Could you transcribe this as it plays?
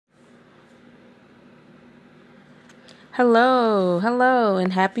Hello,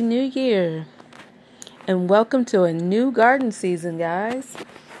 and Happy New Year. And welcome to a new garden season, guys.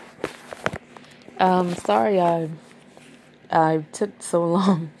 Sorry I took so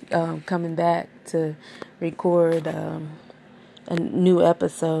long coming back to record a new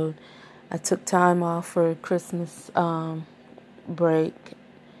episode. I took time off for Christmas break,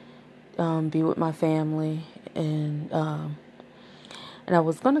 be with my family, and I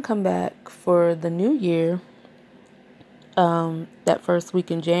was going to come back for the new year, that first week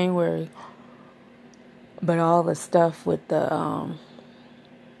in January. But all the stuff with the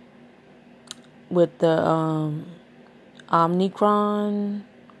Omicron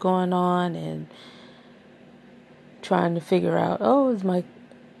going on, and trying to figure out,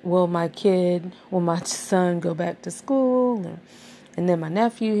 will my son go back to school? And then my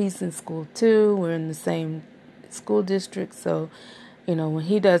nephew, he's in school too. We're in the same school district, so when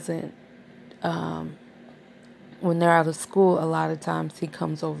he doesn't, when they're out of school, a lot of times he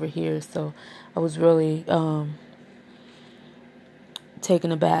comes over here. So I was really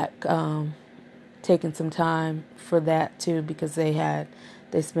taken aback, taking some time for that too, because they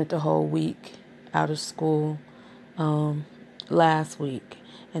spent a whole week out of school last week,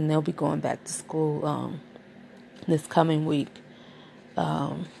 and they'll be going back to school this coming week.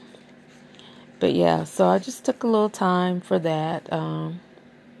 But yeah, so I just took a little time for that.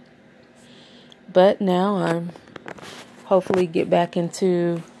 But now I'm hopefully get back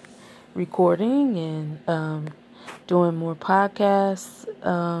into recording and doing more podcasts,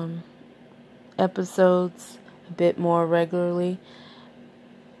 episodes a bit more regularly.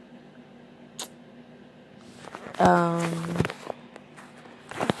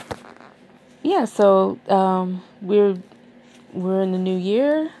 So we're in the new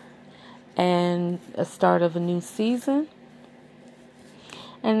year and a start of a new season.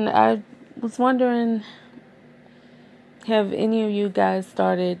 And I was wondering, have any of you guys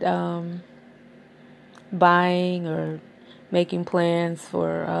started buying or making plans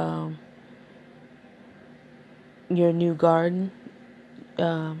for your new garden,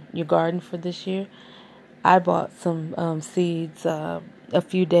 your garden for this year? I bought some seeds a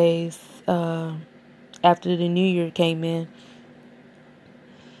few days after the new year came in.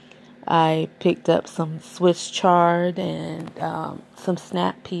 I picked up some Swiss chard and some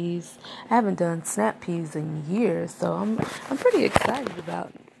snap peas. I haven't done snap peas in years, so I'm pretty excited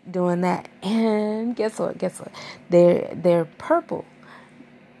about doing that. And guess what? They're purple.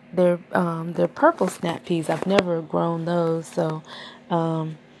 They're purple snap peas. I've never grown those, so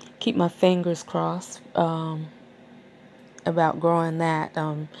keep my fingers crossed about growing that.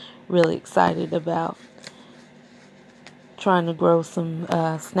 I'm really excited about trying to grow some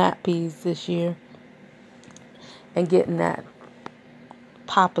snap peas this year and getting that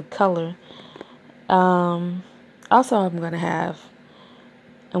pop of color. Also, I'm gonna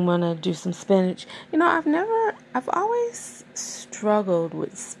do some spinach. I've always struggled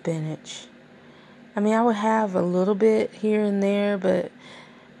with spinach. I mean, I would have a little bit here and there, but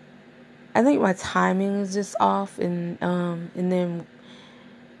I think my timing is just off. And then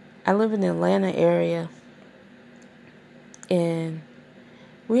I live in the Atlanta area, and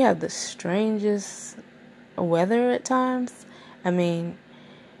we have the strangest weather at times. I mean,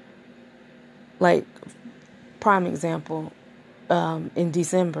 like, prime example, in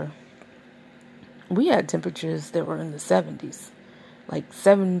December, we had temperatures that were in the 70s, like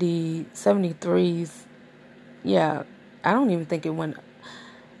 70, 73s. Yeah, I don't even think it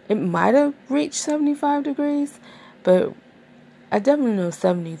might have reached 75 degrees, but I definitely know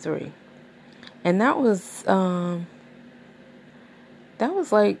 73. And that was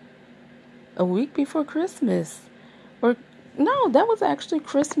like a week before Christmas. Or no, that was actually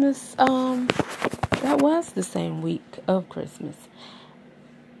Christmas. That was the same week of Christmas.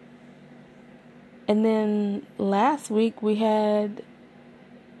 And then last week we had,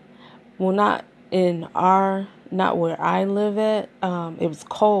 well, not where I live at. It was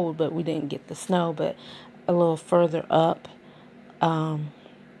cold, but we didn't get the snow. But a little further up, the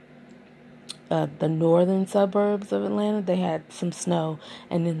northern suburbs of Atlanta, they had some snow.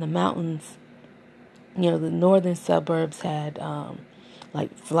 And in the mountains, the northern suburbs had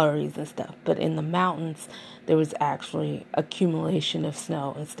like flurries and stuff. But in the mountains, there was actually accumulation of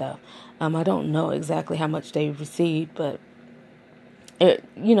snow and stuff. I don't know exactly how much they received, but it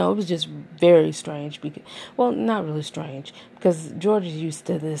was just very strange. Well, not really strange, because Georgia's used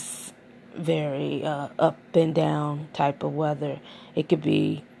to this very up and down type of weather. It could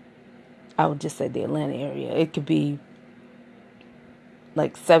be, I would just say the Atlanta area, it could be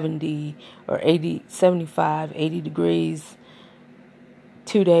like 70 or 80, 75, 80 degrees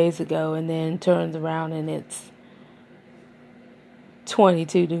 2 days ago, and then turns around and it's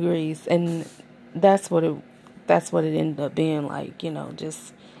 22 degrees, and that's what it ended up being like,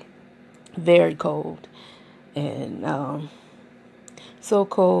 just very cold. And so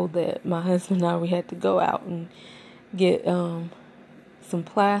cold that my husband and I, we had to go out and get some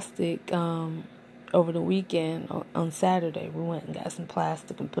plastic over the weekend. On Saturday we went and got some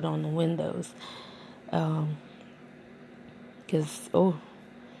plastic and put on the windows, because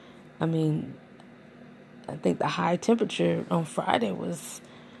I think the high temperature on Friday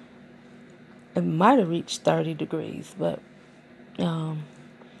it might have reached 30 degrees, but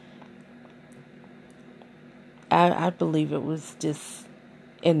I believe it was just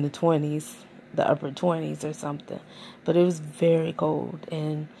in the 20s, the upper 20s or something. But it was very cold,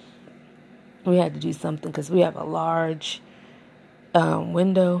 and we had to do something because we have a large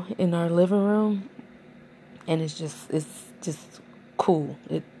window in our living room, and it's just cool.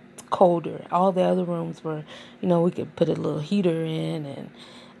 It's colder. All the other rooms were, we could put a little heater in, and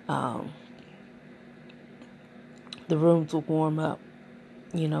the rooms would warm up,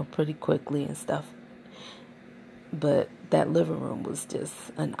 pretty quickly and stuff. But that living room was just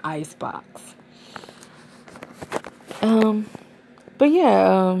an ice box. But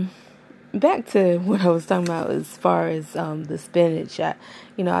yeah, back to what I was talking about as far as the spinach. I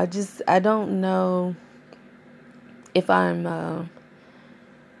don't know if I'm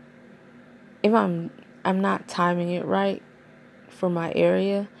not timing it right for my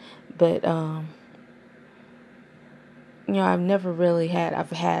area, but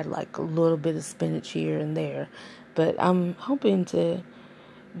I've had like a little bit of spinach here and there, but I'm hoping to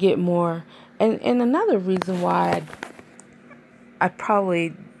get more. And another reason why I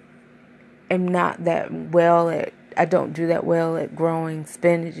probably am not that well I don't do that well at growing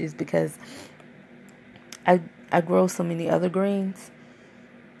spinach is because I grow so many other greens.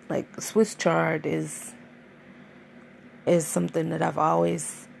 Like Swiss chard is something that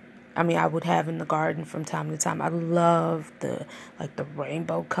I would have in the garden from time to time. I love the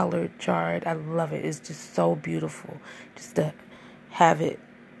rainbow colored chard. I love it. It's just so beautiful. Just to have it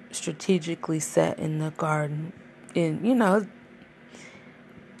strategically set in the garden. And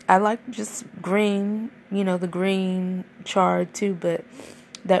I like just green, the green chard too, but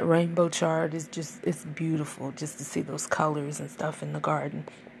that rainbow chard it's beautiful just to see those colors and stuff in the garden.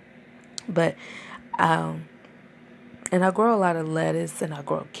 But and I grow a lot of lettuce, and I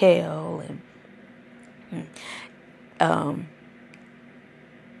grow kale, and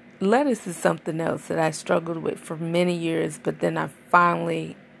lettuce is something else that I struggled with for many years, but then I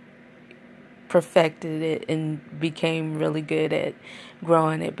finally perfected it and became really good at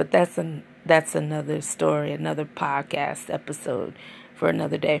growing it. But that's another story, another podcast episode for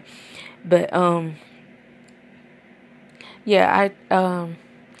another day. But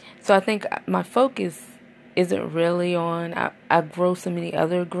so I think my focus isn't really on, I grow so many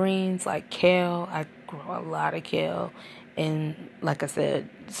other greens like kale. I grow a lot of kale, and like I said,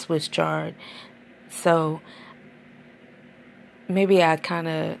 Swiss chard. So maybe I kind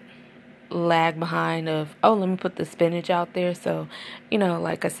of lag behind of, let me put the spinach out there. So,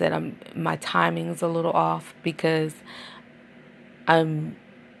 like I said, my timing's a little off because I'm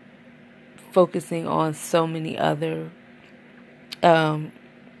focusing on so many other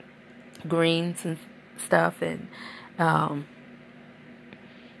greens and stuff, and I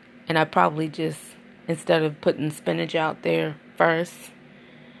probably just, instead of putting spinach out there first,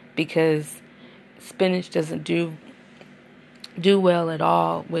 because spinach doesn't do well at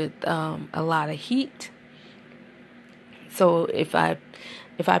all with a lot of heat. So if I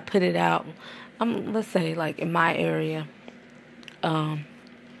put it out, let's say like in my area,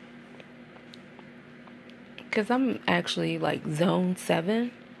 because I'm actually like zone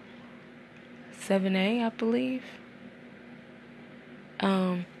 7A, I believe.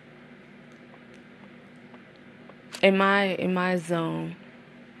 In my zone,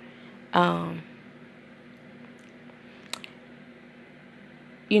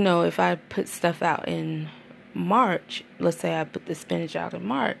 if I put stuff out in March, let's say I put the spinach out in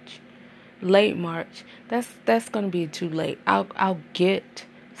March, late March, that's going to be too late. I'll get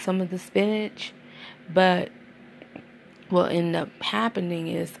some of the spinach, but what will end up happening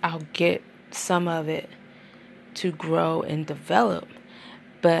is I'll get some of it to grow and develop,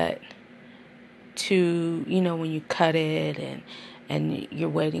 but to, when you cut it and you're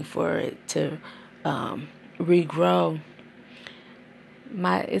waiting for it to regrow,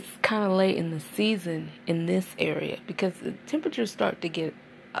 it's kind of late in the season in this area because the temperatures start to get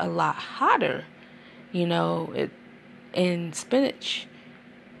a lot hotter. And spinach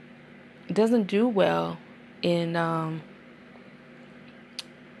doesn't do well in a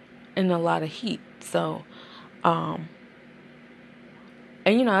lot of heat. So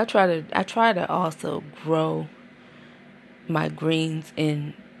And I try to also grow my greens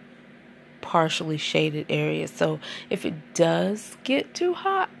in partially shaded areas. So if it does get too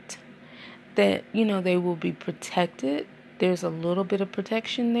hot, that they will be protected. There's a little bit of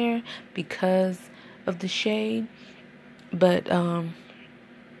protection there because of the shade. But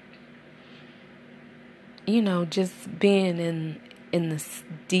just being in the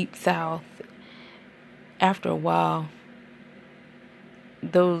deep south, after a while,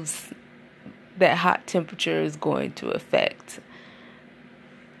 that hot temperature is going to affect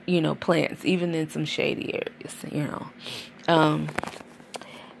plants, even in some shady areas.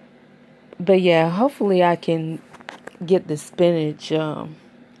 But yeah, hopefully I can get the spinach,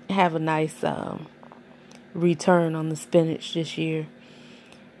 have a nice return on the spinach this year.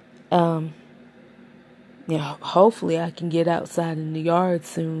 Hopefully I can get outside in the yard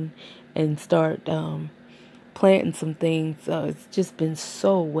soon and start planting some things. It's just been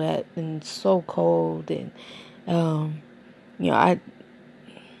so wet and so cold, and I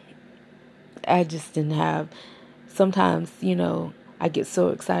just didn't have. Sometimes I get so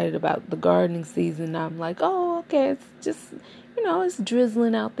excited about the gardening season. I'm like, oh, okay, it's just it's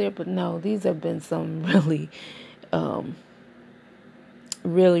drizzling out there, but no, these have been some really,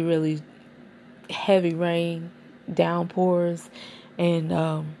 really, really heavy rain downpours, and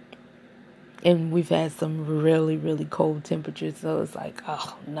we've had some really, really cold temperatures. So it's like,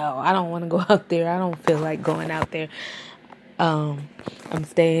 oh no, I don't want to go out there. I don't feel like going out there. I'm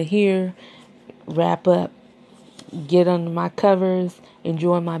staying here, wrap up, get under my covers,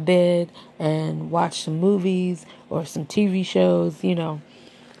 enjoy my bed, and watch some movies or some TV shows,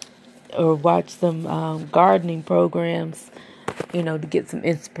 or watch some gardening programs, to get some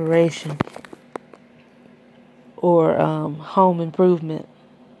inspiration, or home improvement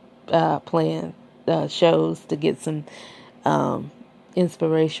plan shows to get some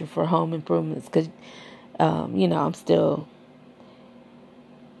inspiration for home improvements, because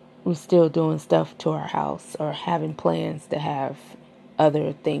we're still doing stuff to our house, or having plans to have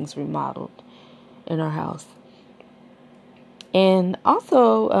other things remodeled in our house. And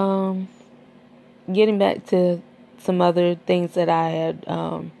also getting back to some other things that I had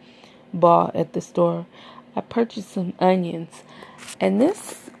bought at the store. I purchased some onions, and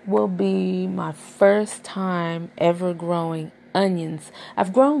this will be my first time ever growing onions.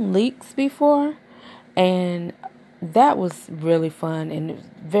 I've grown leeks before, and that was really fun and it was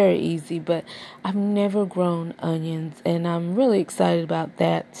very easy, but I've never grown onions, and I'm really excited about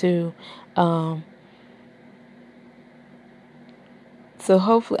that too. So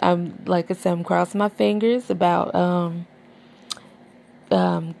hopefully, like I said, I'm crossing my fingers about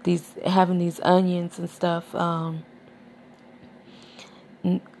having these onions and stuff.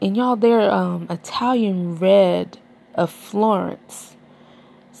 And y'all, they're Italian red of Florence.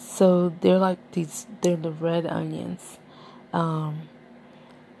 So they're like they're the red onions,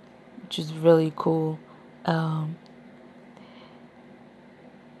 which is really cool.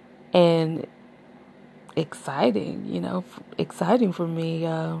 And exciting, exciting for me.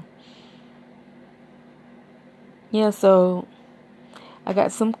 So I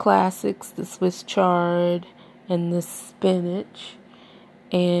got some classics, the Swiss chard and the spinach,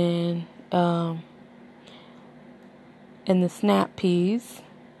 and the snap peas,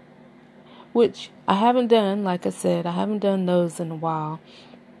 which I haven't done. Like I said, I haven't done those in a while,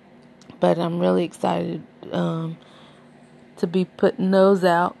 but I'm really excited to be putting those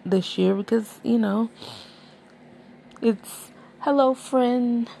out this year, because it's hello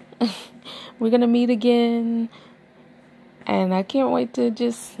friend, we're gonna meet again, and I can't wait to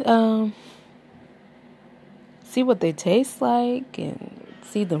just see what they taste like and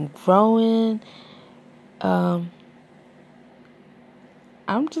see them growing. I'm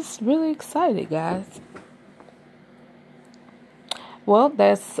just really excited, guys. Well,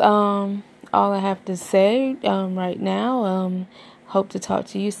 that's all I have to say right now. Hope to talk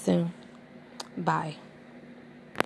to you soon. Bye.